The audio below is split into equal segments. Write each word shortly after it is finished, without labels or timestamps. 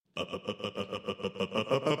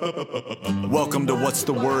Welcome to What's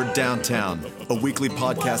the Word Downtown, a weekly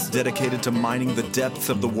podcast dedicated to mining the depths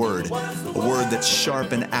of the Word, a word that's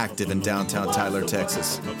sharp and active in downtown Tyler,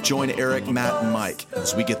 Texas. Join Eric, Matt, and Mike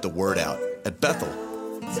as we get the word out at Bethel.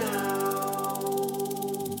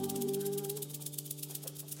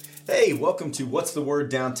 Hey, welcome to What's the Word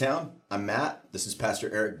Downtown. I'm Matt. This is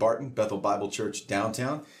Pastor Eric Barton, Bethel Bible Church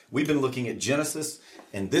Downtown. We've been looking at Genesis,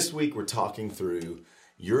 and this week we're talking through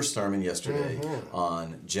your sermon yesterday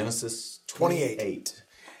on Genesis 28.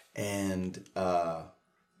 And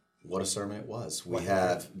what a sermon it was.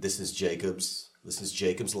 This is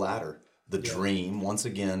Jacob's ladder, the dream. Once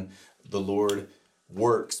again, the Lord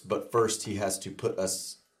works, but first he has to put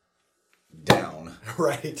us down.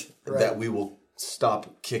 Right. That we will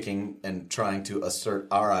stop kicking and trying to assert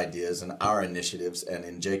our ideas and our initiatives, and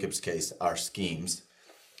in Jacob's case, our schemes,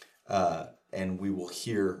 and we will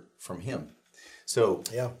hear from him. So,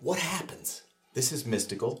 what happens? This is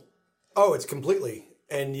mystical. Oh, it's completely.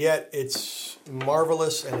 And yet it's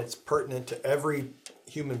marvelous and it's pertinent to every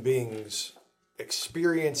human being's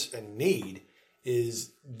experience and need.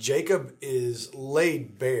 Is Jacob is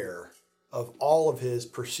laid bare of all of his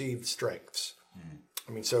perceived strengths.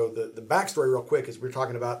 I mean, so the backstory real quick is we're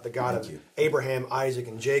talking about the God of Abraham, Isaac,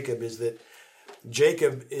 and Jacob, is that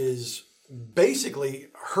Jacob is basically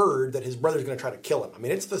heard that his brother's going to try to kill him. I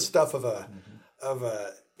mean, it's the stuff of a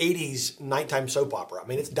 80s nighttime soap opera. I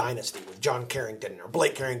mean, it's Dynasty with John Carrington or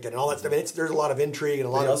Blake Carrington and all that stuff. I mean, there's a lot of intrigue and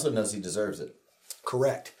a lot. He also knows he deserves it.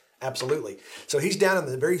 Correct. Absolutely. So he's down in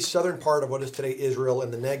the very southern part of what is today Israel,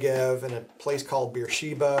 in the Negev, in a place called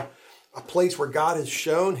Beersheba, a place where God has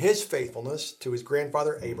shown his faithfulness to his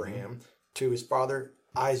grandfather Abraham, to his father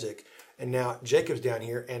Isaac, and now Jacob's down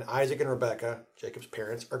here, and Isaac and Rebekah, Jacob's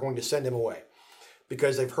parents, are going to send him away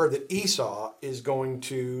because they've heard that Esau is going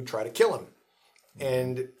to try to kill him.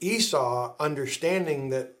 And Esau, understanding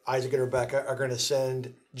that Isaac and Rebekah are going to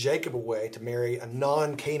send Jacob away to marry a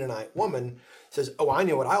non-Canaanite woman, says, oh, I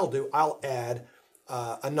know what I'll do. I'll add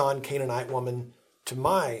a non-Canaanite woman to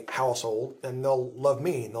my household, and they'll love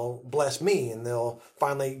me, and they'll bless me, and they'll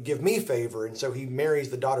finally give me favor. And so he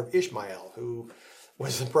marries the daughter of Ishmael, who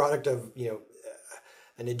was the product of,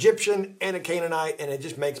 an Egyptian and a Canaanite, and it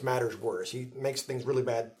just makes matters worse. He makes things really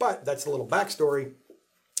bad. But that's the little backstory.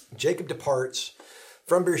 Jacob departs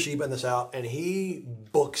from Beersheba in the south, and he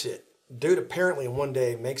books it. Dude apparently in one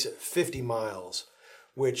day makes it 50 miles,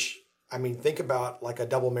 which, I mean, think about like a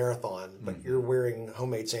double marathon, but you're wearing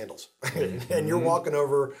homemade sandals. And you're walking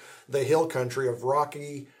over the hill country of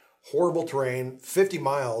rocky, horrible terrain, 50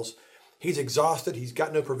 miles. He's exhausted. He's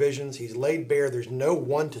got no provisions. He's laid bare. There's no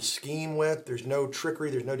one to scheme with. There's no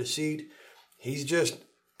trickery. There's no deceit. He's just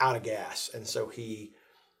out of gas. And so he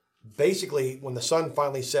basically, when the sun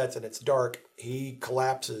finally sets and it's dark, he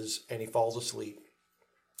collapses and he falls asleep.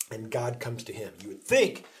 And God comes to him. You would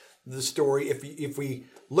think the story, if we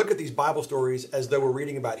look at these Bible stories as though we're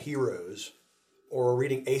reading about heroes or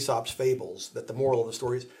reading Aesop's fables, that the moral of the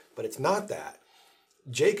story is, but it's not that.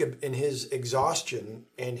 Jacob, in his exhaustion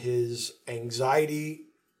and his anxiety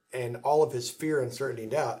and all of his fear, uncertainty,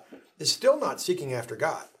 and doubt, is still not seeking after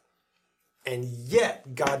God. And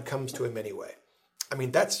yet God comes to him anyway. I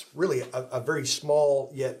mean, that's really a very small,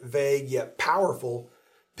 yet vague, yet powerful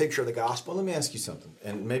picture of the gospel. Well, let me ask you something,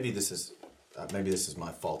 and maybe this is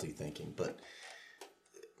my faulty thinking, but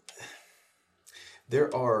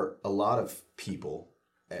there are a lot of people,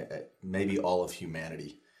 maybe all of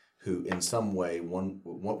humanity, who in some way,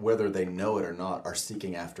 whether they know it or not, are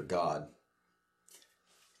seeking after God,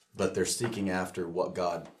 but they're seeking after what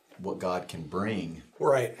God can bring.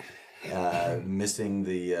 Right. Missing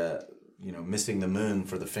the moon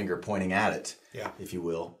for the finger pointing at it, if you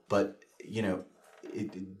will. But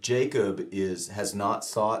Jacob has not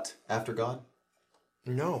sought after God.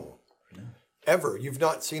 No. Ever. You've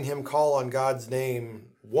not seen him call on God's name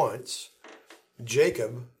once.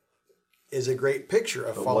 Jacob is a great picture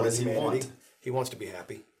of fallen humanity. He wants to be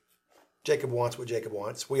happy. Jacob wants what Jacob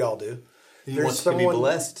wants. We all do. He wants to be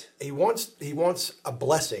blessed. He wants a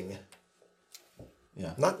blessing.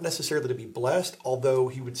 Yeah. Not necessarily to be blessed, although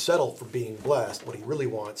he would settle for being blessed. What he really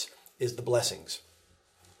wants is the blessings.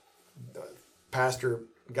 The pastor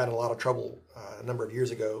got in a lot of trouble a number of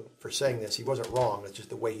years ago for saying this. He wasn't wrong. It's just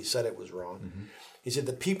the way he said it was wrong. Mm-hmm. He said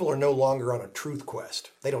that people are no longer on a truth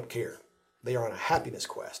quest. They don't care. They are on a happiness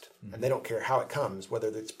quest. Mm-hmm. And they don't care how it comes, whether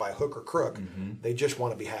it's by hook or crook. Mm-hmm. They just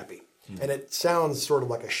want to be happy. Mm-hmm. And it sounds sort of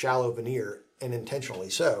like a shallow veneer, and intentionally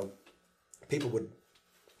so. People would,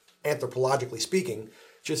 anthropologically speaking,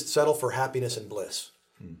 just settle for happiness and bliss.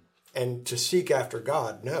 Mm. And to seek after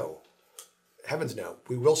God, no. Heavens no.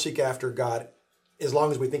 We will seek after God as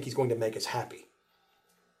long as we think he's going to make us happy.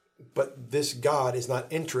 But this God is not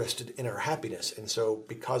interested in our happiness. And so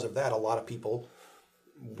because of that, a lot of people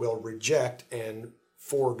will reject and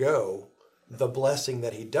forego the blessing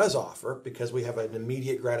that he does offer because we have an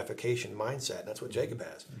immediate gratification mindset. And that's what Jacob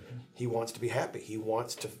has. Mm-hmm. He wants to be happy. He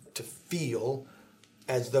wants to feel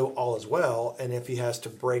as though all is well. And if he has to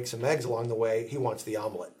break some eggs along the way, he wants the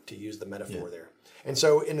omelet, to use the metaphor there. And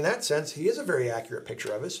so in that sense, he is a very accurate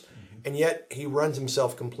picture of us. Mm-hmm. And yet he runs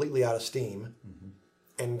himself completely out of steam. Mm-hmm.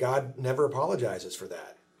 And God never apologizes for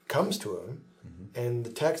that. Comes to him. Mm-hmm. And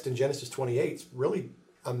the text in Genesis 28 is really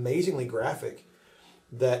amazingly graphic,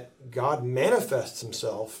 that God manifests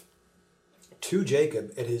himself to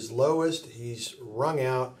Jacob at his lowest. He's wrung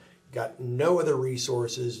out, got no other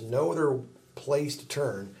resources, no other place to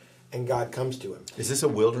turn, and God comes to him. Is this a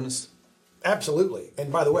wilderness? Absolutely.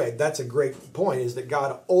 And by the way, that's a great point, is that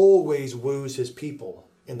God always woos his people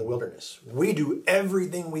in the wilderness. We do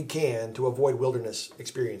everything we can to avoid wilderness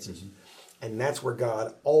experiences. Mm-hmm. And that's where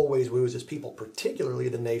God always woos his people, particularly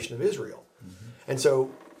the nation of Israel. Mm-hmm. And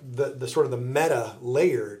so the sort of the meta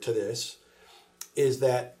layer to this is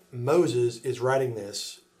that Moses is writing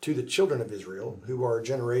this to the children of Israel, who are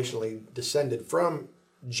generationally descended from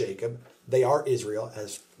Jacob. They are Israel,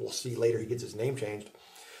 as we'll see later. He gets his name changed.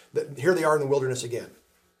 Here they are in the wilderness again.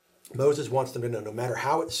 Moses wants them to know, no matter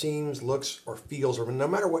how it seems, looks, or feels, or no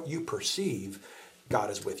matter what you perceive, God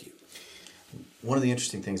is with you. One of the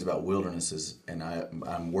interesting things about wilderness is, and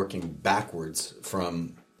I'm working backwards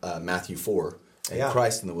from Matthew 4, and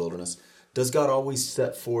Christ in the wilderness. Does God always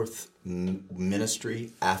set forth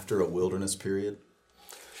ministry after a wilderness period?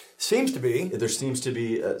 Seems to be. There seems to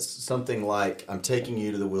be something like, I'm taking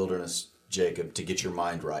you to the wilderness, Jacob, to get your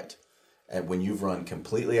mind right. And when you've run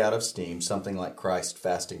completely out of steam, something like Christ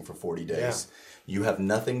fasting for 40 days, you have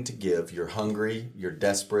nothing to give. You're hungry, you're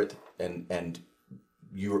desperate, and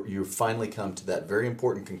you finally come to that very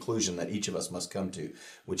important conclusion that each of us must come to,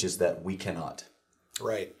 which is that we cannot.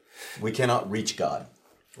 Right. We cannot reach God.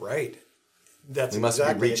 Right. We must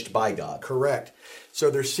be reached by God. Correct.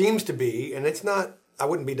 So there seems to be, and it's not, I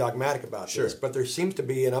wouldn't be dogmatic about this, but there seems to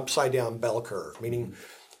be an upside down bell curve, meaning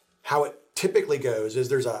how it typically goes is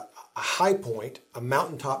there's a high point, a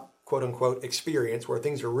mountaintop, quote unquote, experience where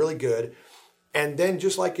things are really good. And then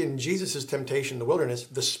just like in Jesus' temptation in the wilderness,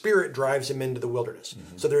 the Spirit drives him into the wilderness.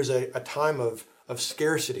 Mm-hmm. So there's a time of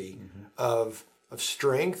scarcity, of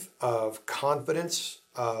strength, of confidence,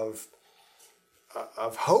 of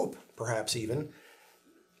hope, perhaps even,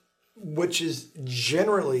 which is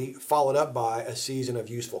generally followed up by a season of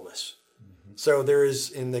usefulness. Mm-hmm. So there is,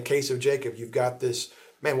 in the case of Jacob, you've got this,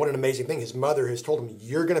 man, what an amazing thing. His mother has told him,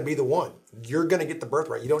 you're going to be the one. You're going to get the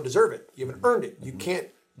birthright. You don't deserve it. You haven't earned it. You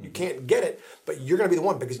can't get it, but you're going to be the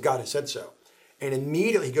one because God has said so. And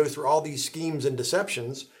immediately he goes through all these schemes and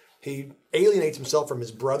deceptions. He alienates himself from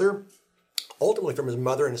his brother, ultimately from his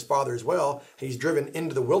mother and his father as well. He's driven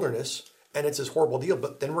into the wilderness, and it's this horrible deal.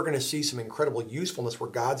 But then we're going to see some incredible usefulness where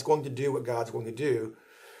God's going to do what God's going to do,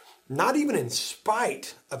 not even in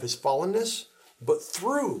spite of his fallenness, but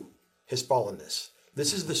through his fallenness.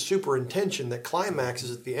 This is the superintention that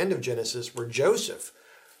climaxes at the end of Genesis, where Joseph,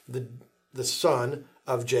 the son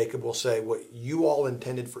of Jacob, will say, what you all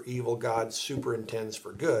intended for evil, God superintends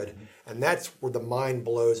for good. Mm-hmm. And that's where the mind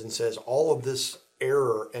blows and says, all of this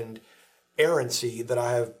error and errancy that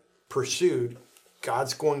I have pursued,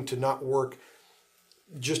 God's going to not work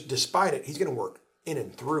just despite it. He's going to work in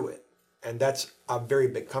and through it. And that's a very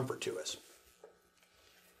big comfort to us.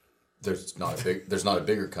 There's not a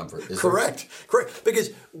bigger comfort, is Correct. Because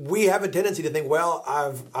we have a tendency to think, well,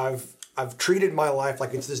 I've treated my life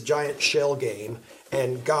like it's this giant shell game,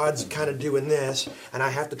 and God's kind of doing this, and I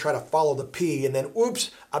have to try to follow the P, and then, oops,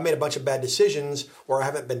 I made a bunch of bad decisions, or I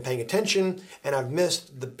haven't been paying attention, and I've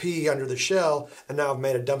missed the P under the shell, and now I've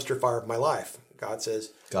made a dumpster fire of my life. God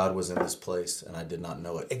says, God was in this place, and I did not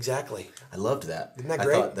know it. Exactly. I loved that. Isn't that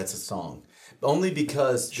great? I thought that's a song. Only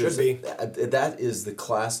because that is the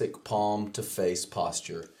classic palm to face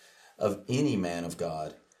posture of any man of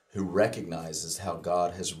God who recognizes how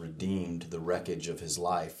God has redeemed the wreckage of his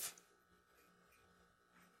life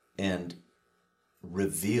and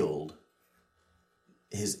revealed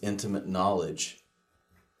his intimate knowledge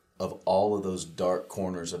of all of those dark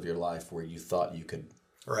corners of your life where you thought you could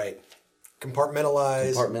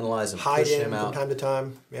compartmentalize and hide push him out from time to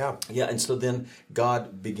time. Yeah. And so then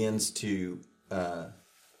God begins to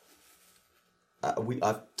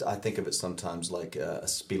I think of it sometimes like a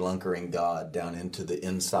spelunkering God down into the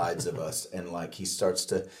insides of us, and like he starts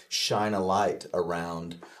to shine a light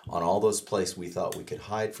around on all those places we thought we could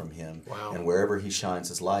hide from him. Wow. And wherever he shines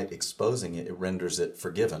his light, exposing it, it renders it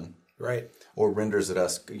forgiven. Right. Or renders it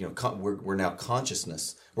us, we're now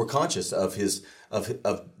consciousness. We're conscious of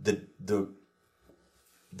the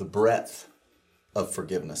breadth of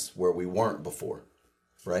forgiveness where we weren't before,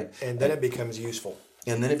 right? And then it becomes useful.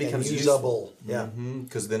 And then it becomes and usable. Yeah.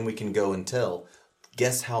 Because then we can go and tell,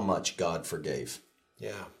 guess how much God forgave?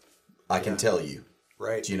 Yeah. I can tell you.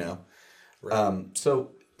 Right. Right. So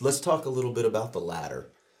let's talk a little bit about the ladder,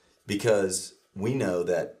 because we know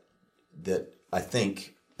that I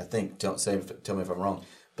think, tell me if I'm wrong,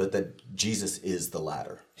 but that Jesus is the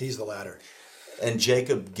ladder. He's the ladder. And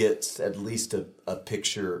Jacob gets at least a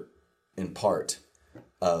picture in part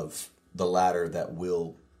of the ladder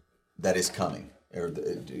that is coming.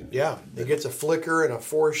 He gets a flicker and a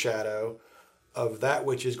foreshadow of that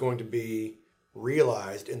which is going to be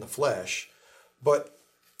realized in the flesh. But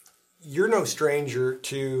you're no stranger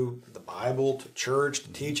to the Bible, to church,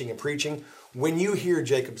 to teaching and preaching. When you hear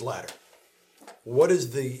Jacob's ladder, what is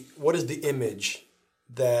the image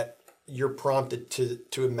that you're prompted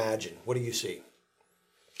to imagine? What do you see?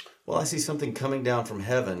 Well, I see something coming down from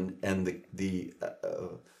heaven, and the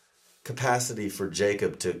capacity for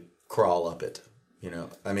Jacob to crawl up it.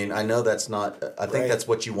 I mean, I know that's not. I think that's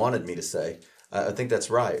what you wanted me to say. I think that's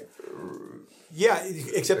right. Yeah,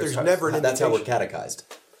 except there's never an indication. That's how we're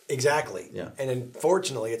catechized. Exactly. Yeah. And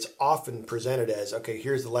unfortunately, it's often presented as, okay,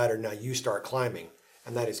 here's the ladder, now you start climbing.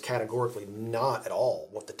 And that is categorically not at all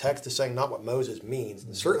what the text is saying, not what Moses means,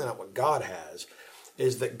 and certainly not what God has,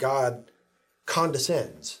 is that God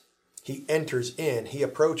condescends. He enters in, he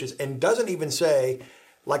approaches, and doesn't even say,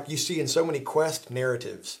 like you see in so many quest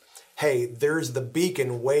narratives, hey, there's the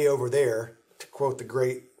beacon way over there, to quote the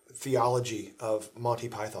great theology of Monty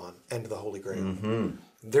Python and the Holy Grail. Mm-hmm.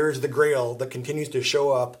 There's the Grail that continues to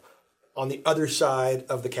show up on the other side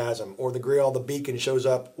of the chasm, or the Grail, the beacon, shows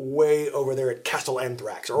up way over there at Castle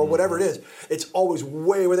Anthrax, or whatever it is. It's always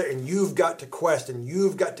way over there, and you've got to quest, and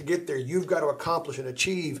you've got to get there, you've got to accomplish and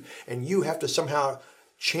achieve, and you have to somehow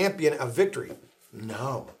champion a victory.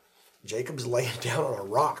 No. Jacob's laying down on a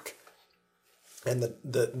rock. And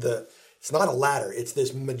the it's not a ladder, it's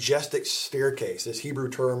this majestic staircase, this Hebrew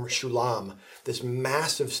term shulam, this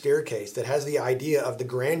massive staircase that has the idea of the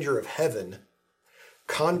grandeur of heaven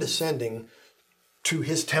condescending to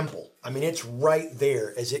his temple. I mean, it's right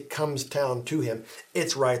there as it comes down to him.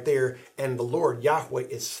 It's right there, and the Lord Yahweh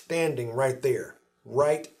is standing right there,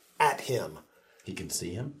 right at him. He can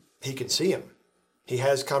see him? He can see him. He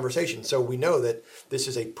has conversation. So we know that this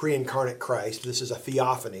is a pre-incarnate Christ. This is a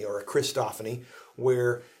theophany or a Christophany,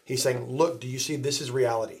 where he's saying, look, do you see, this is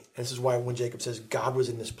reality. And this is why when Jacob says, God was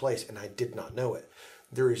in this place and I did not know it.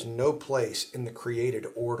 There is no place in the created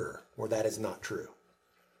order where that is not true.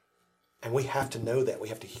 And we have to know that. We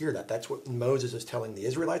have to hear that. That's what Moses is telling the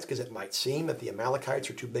Israelites, because it might seem that the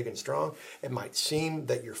Amalekites are too big and strong. It might seem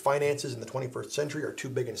that your finances in the 21st century are too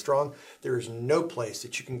big and strong. There is no place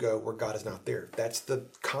that you can go where God is not there. That's the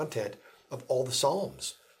content of all the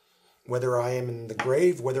Psalms. Whether I am in the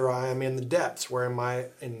grave, whether I am in the depths, where am I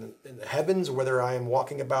in the heavens, whether I am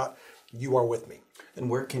walking about, you are with me. And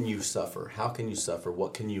where can you suffer? How can you suffer?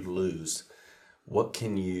 What can you lose? What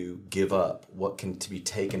can you give up? What can be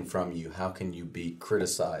taken from you? How can you be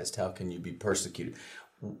criticized? How can you be persecuted?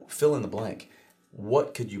 Fill in the blank.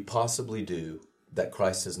 What could you possibly do that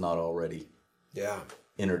Christ has not already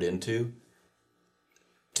entered into?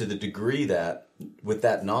 To the degree that, with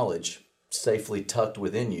that knowledge safely tucked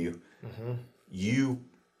within you,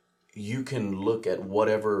 you can look at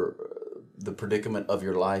whatever the predicament of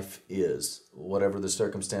your life is, whatever the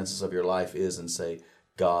circumstances of your life is, and say,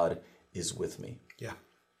 God is with me. Yeah.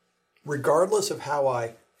 Regardless of how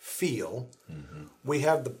I feel, we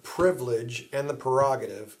have the privilege and the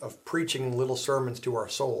prerogative of preaching little sermons to our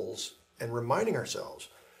souls and reminding ourselves,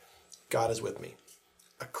 God is with me.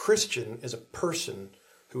 A Christian is a person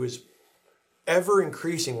who is ever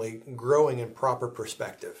increasingly growing in proper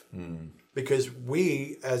perspective. Because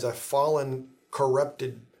we, as a fallen,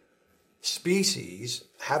 corrupted species,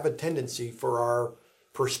 have a tendency for our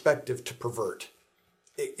perspective to pervert.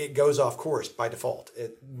 It goes off course by default.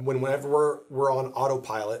 Whenever we're on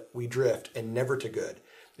autopilot, we drift, and never to good.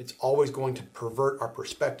 It's always going to pervert our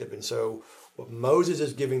perspective. And so what Moses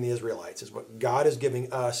is giving the Israelites is what God is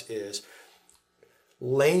giving us is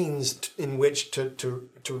lanes in which to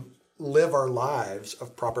live our lives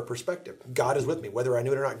of proper perspective. God is with me, whether I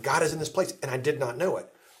knew it or not. God is in this place, and I did not know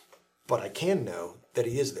it. But I can know that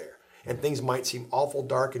he is there. And things might seem awful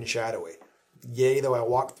dark and shadowy. Yea, though I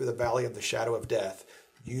walk through the valley of the shadow of death,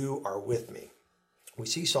 you are with me. We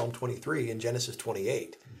see Psalm 23 in Genesis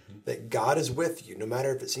 28, that God is with you, no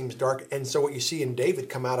matter if it seems dark. And so what you see in David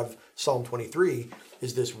come out of Psalm 23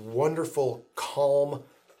 is this wonderful, calm,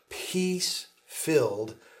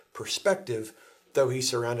 peace-filled perspective, though he's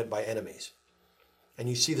surrounded by enemies. And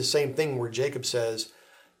you see the same thing where Jacob says,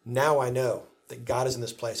 now I know that God is in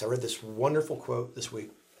this place. I read this wonderful quote this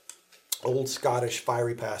week. Old Scottish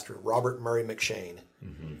fiery pastor, Robert Murray McShane.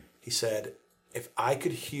 He said, if I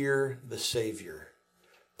could hear the Savior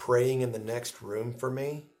praying in the next room for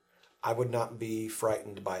me, I would not be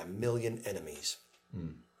frightened by a million enemies.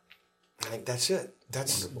 I think that's it.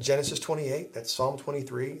 That's wonderful. Genesis 28. That's Psalm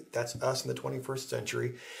 23. That's us in the 21st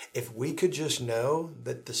century. If we could just know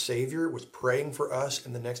that the Savior was praying for us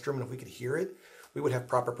in the next room, and if we could hear it, we would have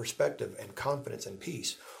proper perspective and confidence and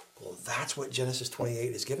peace. Well, that's what Genesis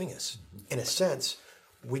 28 is giving us. In a sense,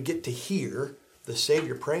 we get to hear the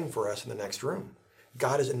Savior praying for us in the next room.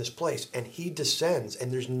 God is in this place, and he descends,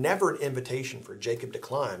 and there's never an invitation for Jacob to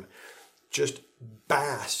climb. Just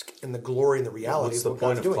bask in the glory and the reality of what God's doing.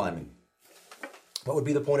 What's the point of climbing? What would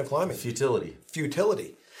be the point of climbing?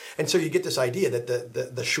 Futility. And so you get this idea that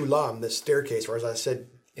the shulam, this staircase, or as I said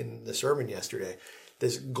in the sermon yesterday,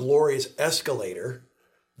 this glorious escalator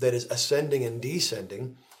that is ascending and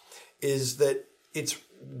descending, is that it's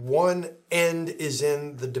one end is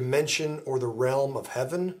in the dimension or the realm of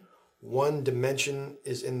heaven, one dimension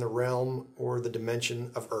is in the realm or the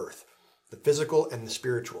dimension of earth, the physical and the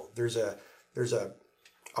spiritual. There's a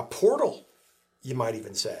portal, you might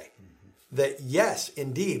even say, that yes,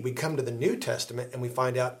 indeed, we come to the New Testament and we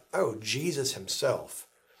find out, oh, Jesus himself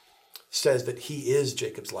says that he is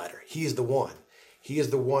Jacob's ladder. He is the one. He is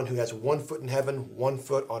the one who has 1 foot in heaven, 1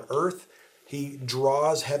 foot on earth. He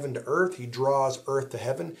draws heaven to earth. He draws earth to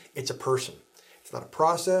heaven. It's a person. It's not a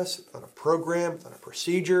process. It's not a program. It's not a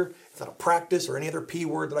procedure. It's not a practice or any other P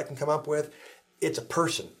word that I can come up with. It's a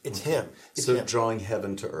person. It's him. It's so him. Drawing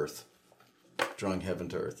heaven to earth.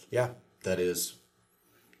 Yeah. That is,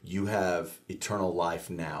 you have eternal life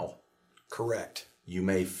now. Correct. You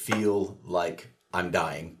may feel like I'm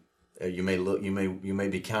dying. You may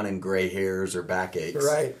be counting gray hairs or backaches.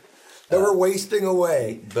 Right. That we're wasting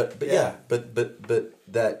away. But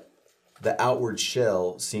that the outward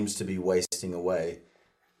shell seems to be wasting away.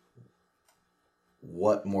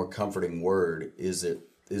 What more comforting word is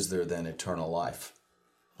there than eternal life?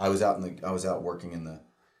 I was out working in the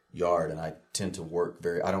yard, and I tend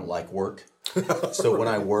to I don't like work. So when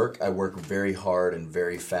I work very hard and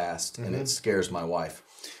very fast, and it scares my wife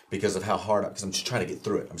because of how hard, because I'm just trying to get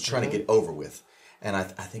through it. I'm just trying to get over with. And I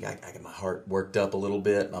think I got my heart worked up a little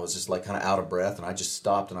bit, and I was just like kind of out of breath, and I just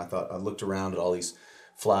stopped, and I looked around at all these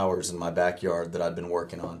flowers in my backyard that I'd been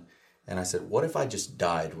working on, and I said, what if I just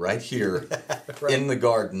died right here right. in the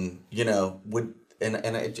garden,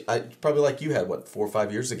 I probably like you had, 4 or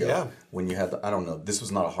 5 years ago when you had I don't know, this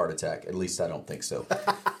was not a heart attack, at least I don't think so.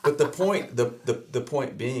 But the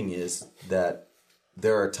point being is that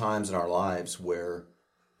there are times in our lives where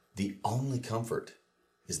the only comfort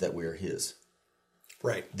is that we are his.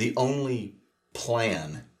 Right. The only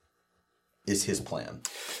plan is his plan.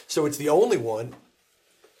 So it's the only one,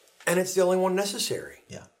 and it's the only one necessary.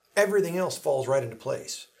 Yeah. Everything else falls right into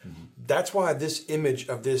place. That's why this image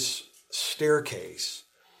of this staircase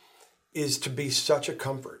is to be such a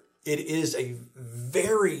comfort. It is a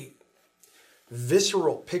very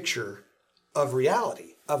visceral picture of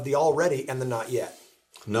reality, of the already and the not yet.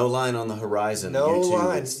 No line on the horizon. No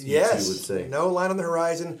line. Yes. You would say. No line on the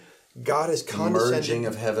horizon. God is condescending. Merging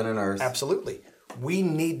of heaven and earth. Absolutely. We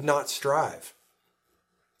need not strive.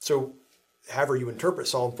 So, however you interpret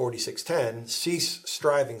Psalm 46:10, cease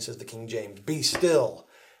striving, says the King James. Be still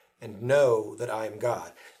and know that I am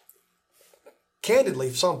God.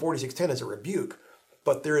 Candidly, Psalm 46:10 is a rebuke,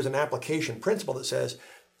 but there is an application principle that says,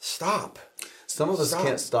 stop. Some of us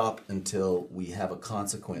can't stop until we have a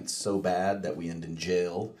consequence so bad that we end in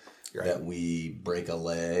jail, right. That we break a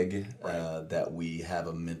leg, right. That we have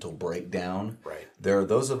a mental breakdown. Right. There are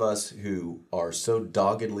those of us who are so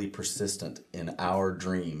doggedly persistent in our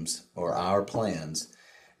dreams or our plans,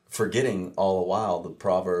 forgetting all the while the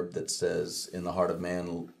proverb that says, in the heart of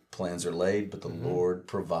man plans are laid, but the Lord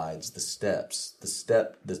provides the steps.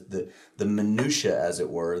 The minutia, as it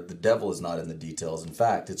were. The devil is not in the details. In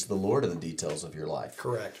fact, it's the Lord in the details of your life.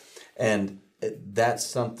 Correct. And that's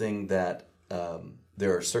something that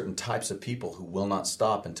there are certain types of people who will not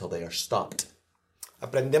stop until they are stopped.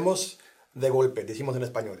 Aprendemos de golpe, decimos en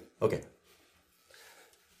español. Okay.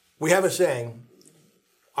 We have a saying,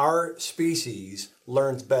 our species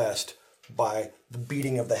learns best by the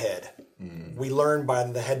beating of the head. We learn by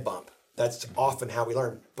the head bump. That's often how we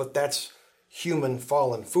learn. But that's human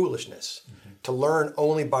fallen foolishness. To learn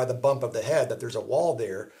only by the bump of the head that there's a wall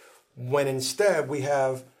there, when instead we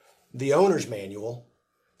have the owner's manual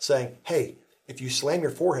saying, hey, if you slam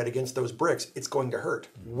your forehead against those bricks, it's going to hurt.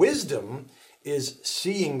 Wisdom is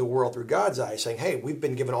seeing the world through God's eyes, saying, hey, we've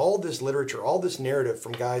been given all this literature, all this narrative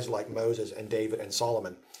from guys like Moses and David and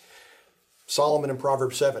Solomon. Solomon in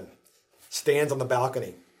Proverbs 7 stands on the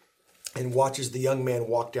balcony and watches the young man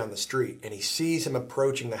walk down the street, and he sees him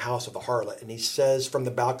approaching the house of the harlot, and he says from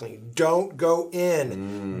the balcony, don't go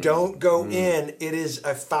in, don't go in. It is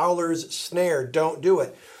a fowler's snare, don't do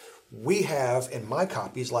it. We have, in my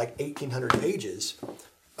copies, like 1,800 pages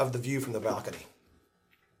of the view from the balcony.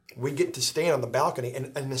 We get to stand on the balcony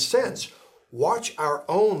and, in a sense, watch our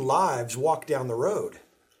own lives walk down the road.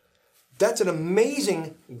 That's an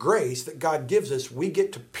amazing grace that God gives us. We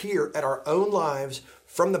get to peer at our own lives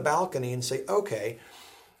from the balcony and say, okay,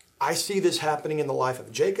 I see this happening in the life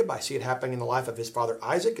of Jacob. I see it happening in the life of his father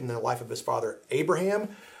Isaac and in the life of his father Abraham.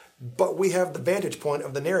 But we have the vantage point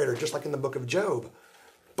of the narrator, just like in the book of Job.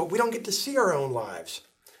 But we don't get to see our own lives,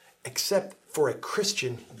 except for a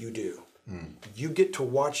Christian, you do. You get to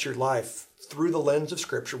watch your life through the lens of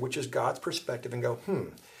Scripture, which is God's perspective, and go,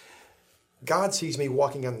 God sees me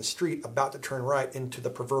walking down the street about to turn right into the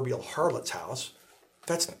proverbial harlot's house.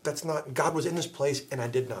 That's not, God was in this place and I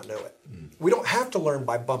did not know it. We don't have to learn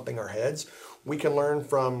by bumping our heads. We can learn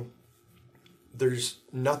from there's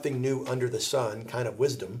nothing new under the sun kind of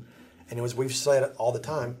wisdom. And as we've said all the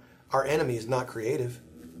time, our enemy is not creative.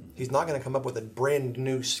 He's not going to come up with a brand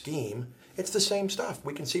new scheme. It's the same stuff.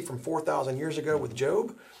 We can see from 4,000 years ago with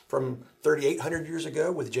Job, from 3,800 years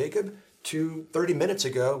ago with Jacob, to 30 minutes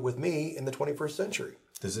ago with me in the 21st century.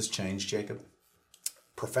 Does this change Jacob?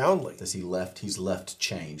 Profoundly. He's left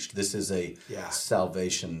changed. This is a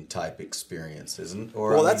salvation type experience, isn't it?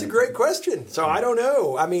 Well, that's a great question. So I don't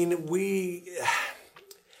know. I mean,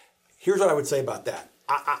 here's what I would say about that.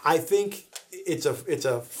 I think it's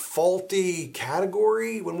a faulty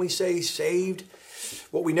category when we say saved.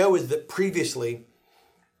 What we know is that previously,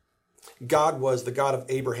 God was the God of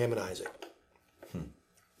Abraham and Isaac.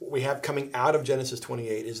 What we have coming out of Genesis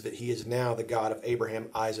 28 is that he is now the God of Abraham,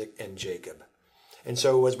 Isaac, and Jacob. And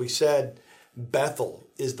so, as we said, Bethel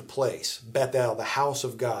is the place, Bethel, the house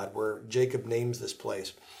of God, where Jacob names this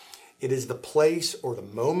place. It is the place or the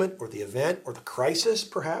moment or the event or the crisis,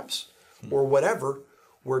 perhaps, or whatever,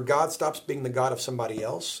 where God stops being the God of somebody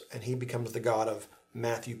else and he becomes the God of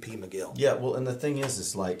Matthew P. McGill. Yeah, well, and the thing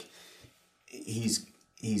is like he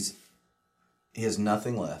has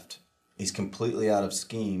nothing left. He's completely out of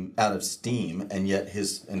steam, and yet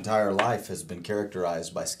his entire life has been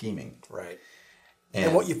characterized by scheming. Right.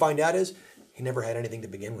 And what you find out is he never had anything to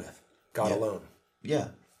begin with. God alone. Yeah.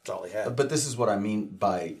 That's all he had. But this is what I mean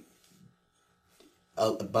by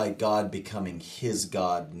God becoming his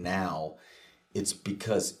God now. It's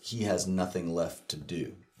because he has nothing left to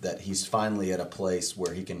do. That he's finally at a place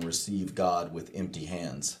where he can receive God with empty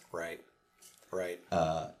hands. Right. Right.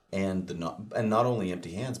 And not only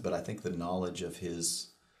empty hands, but I think the knowledge of his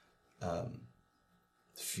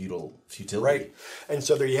futility. Right. And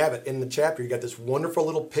so there you have it. In the chapter, you got this wonderful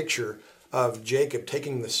little picture of Jacob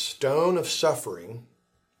taking the stone of suffering,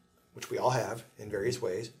 which we all have in various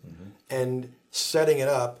ways, and setting it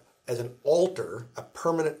up as an altar, a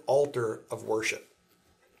permanent altar of worship.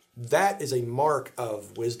 That is a mark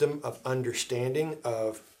of wisdom, of understanding,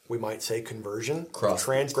 of, we might say, conversion,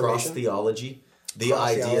 transformation. Cross theology. The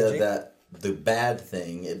idea that the bad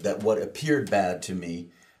thing, that what appeared bad to me,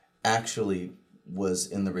 actually was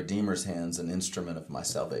in the Redeemer's hands an instrument of my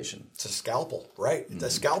salvation. It's a scalpel, right? The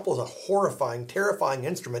scalpel is a horrifying, terrifying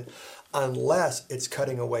instrument unless it's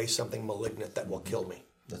cutting away something malignant that will kill me.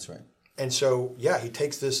 That's right. And so, he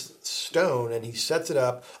takes this stone and he sets it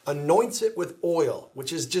up, anoints it with oil,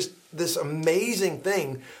 which is just this amazing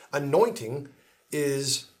thing. Anointing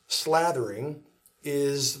is slathering,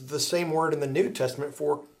 is the same word in the New Testament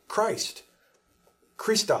for Christ.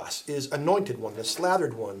 Christos is anointed one, the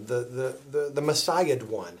slathered one, the Messiahed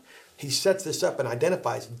one. He sets this up and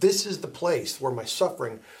identifies, this is the place where my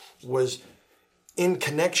suffering was in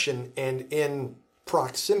connection and in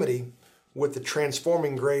proximity with the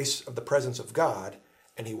transforming grace of the presence of God,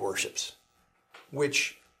 and he worships,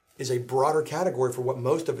 which is a broader category for what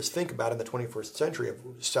most of us think about in the 21st century of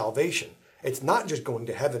salvation. It's not just going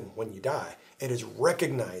to heaven when you die. It is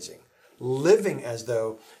recognizing, living as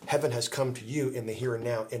though heaven has come to you in the here and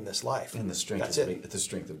now in this life. And the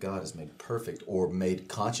strength of God is made perfect or made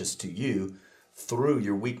conscious to you through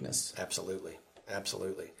your weakness. Absolutely.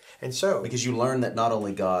 Absolutely. And so, because you learn that not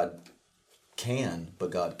only God can, but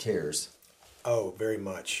God cares. Oh, very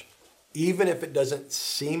much. Even if it doesn't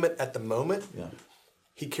seem it at the moment,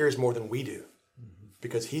 he cares more than we do.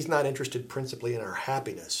 because he's not interested principally in our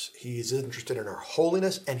happiness. He's interested in our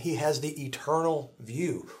holiness, and he has the eternal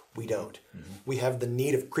view. We don't. We have the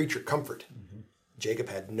need of creature comfort. Jacob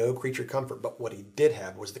had no creature comfort, but what he did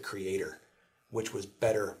have was the Creator, which was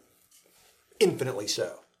better, infinitely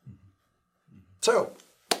so. So,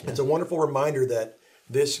 it's a wonderful reminder that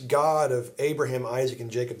this God of Abraham, Isaac,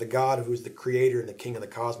 and Jacob, the God who's the creator and the king of the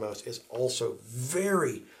cosmos, is also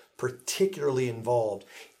very particularly involved,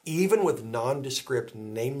 even with nondescript,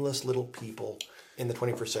 nameless little people in the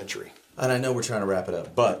 21st century. And I know we're trying to wrap it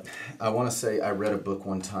up, but I want to say I read a book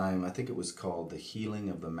one time. I think it was called The Healing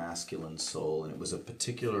of the Masculine Soul, and it was a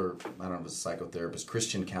particular, I don't know if it was a psychotherapist,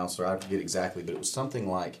 Christian counselor, I forget exactly, but it was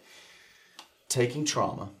something like taking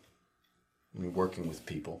trauma, working with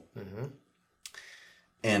people,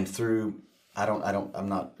 and through, I'm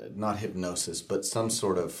not hypnosis, but some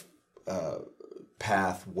sort of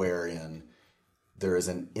path wherein there is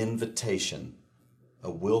an invitation,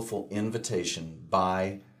 a willful invitation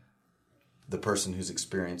by the person who's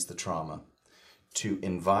experienced the trauma to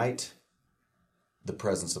invite the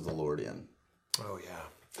presence of the Lord in. Oh,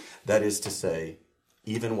 yeah. That is to say,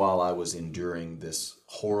 even while I was enduring this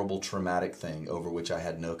horrible traumatic thing over which I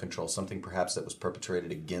had no control, something perhaps that was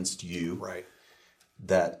perpetrated against you, Right.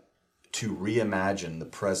 that to reimagine the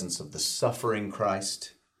presence of the suffering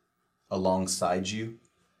Christ alongside you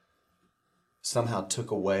somehow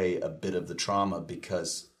took away a bit of the trauma,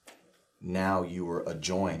 because now you were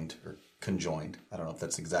adjoined or conjoined. I don't know if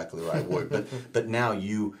that's exactly the right word, but now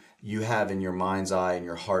you have in your mind's eye and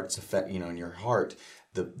your heart's effect, in your heart,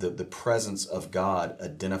 the presence of God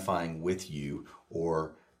identifying with you,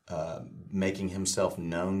 or making himself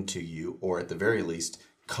known to you, or at the very least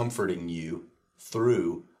comforting you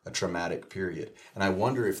through a traumatic period. And I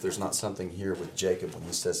wonder if there's not something here with Jacob when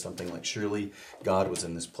he says something like, surely God was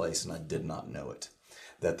in this place and I did not know it.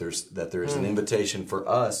 That there is an invitation for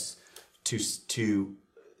us to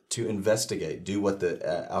investigate, do what the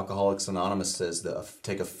Alcoholics Anonymous says,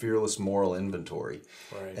 take a fearless moral inventory,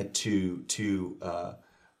 Right. and to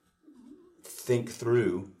think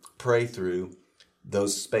through, pray through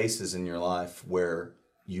those spaces in your life where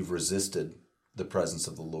you've resisted the presence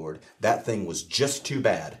of the Lord. That thing was just too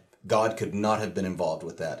bad. God could not have been involved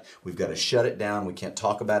with that. We've got to shut it down. We can't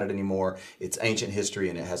talk about it anymore. It's ancient history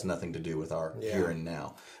and it has nothing to do with our here and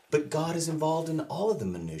now. But God is involved in all of the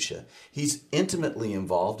minutiae. He's intimately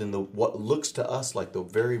involved in what looks to us like the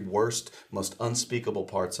very worst, most unspeakable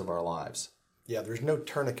parts of our lives. Yeah, there's no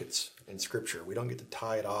tourniquets in Scripture. We don't get to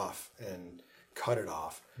tie it off and cut it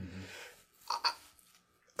off.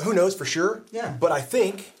 Who knows for sure? Yeah. But I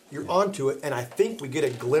think you're onto it, and I think we get a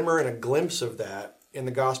glimmer and a glimpse of that in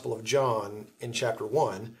the Gospel of John in chapter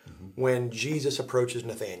 1 when Jesus approaches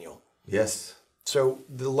Nathanael. Yes. So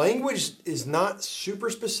the language is not super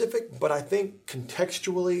specific, but I think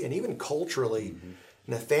contextually and even culturally,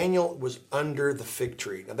 Nathanael was under the fig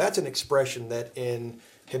tree. Now that's an expression that in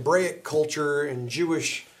Hebraic culture and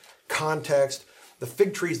Jewish context, the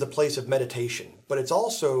fig tree is the place of meditation. But it's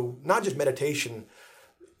also not just meditation.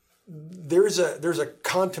 There's a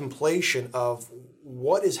contemplation of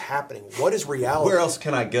what is happening, what is reality. Where else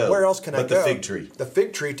can I go? Where else can I go? But the fig tree. The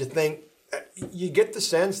fig tree, to think, you get the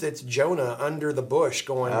sense that it's Jonah under the bush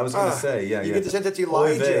going. I was going to say, yeah. You get the sense that's Oy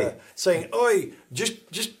Elijah vey. saying, "Oi,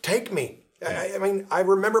 just take me." I mean, I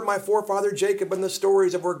remember my forefather Jacob and the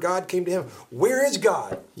stories of where God came to him. Where is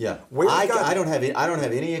God? Yeah, Where is God? I don't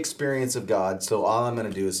have any experience of God, so all I'm going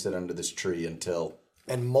to do is sit under this tree until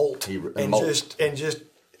And molt and molt. just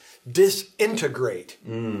disintegrate.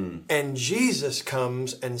 And Jesus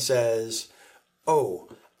comes and says, "Oh,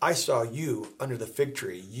 I saw you under the fig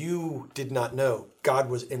tree. You did not know God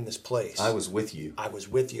was in this place. I was with you. I was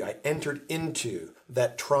with you. I entered into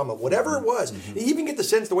that trauma, whatever it was." You even get the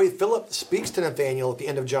sense the way Philip speaks to Nathanael at the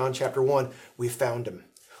end of John chapter 1, we found him.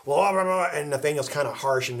 Well, blah, blah, blah, and Nathanael's kind of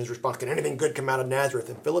harsh in his response. Can anything good come out of Nazareth?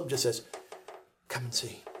 And Philip just says, come and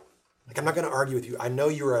see. Like, I'm not going to argue with you. I know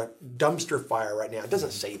you're a dumpster fire right now. It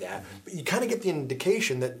doesn't say that. But you kind of get the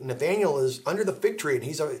indication that Nathanael is under the fig tree and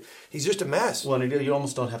he's just a mess. Well, and you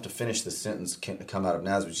almost don't have to finish the sentence. Can come out of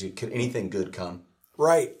Nazareth. Could anything good come?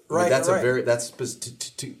 Right. That's right.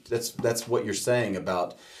 that's what you're saying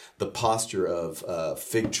about the posture of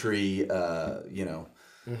fig tree. A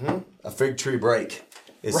fig tree break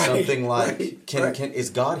is Right, something like right. Can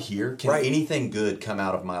is God here? Can Right. anything good come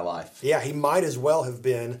out of my life? Yeah, he might as well have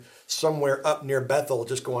been somewhere up near Bethel,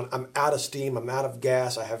 just going, I'm out of steam, I'm out of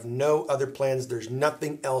gas, I have no other plans, there's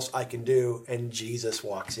nothing else I can do. And Jesus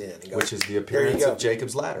walks in and goes, Which is the "There you appearance go." of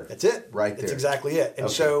Jacob's ladder. That's it. Right there. That's exactly it. And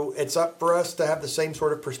Okay. so it's up for us to have the same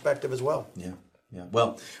sort of perspective as well. Yeah.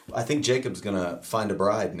 Well, I think Jacob's going to find a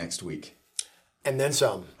bride next week. And then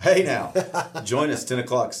some. Hey now, join us 10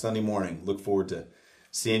 o'clock Sunday morning. Look forward to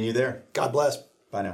seeing you there. God bless.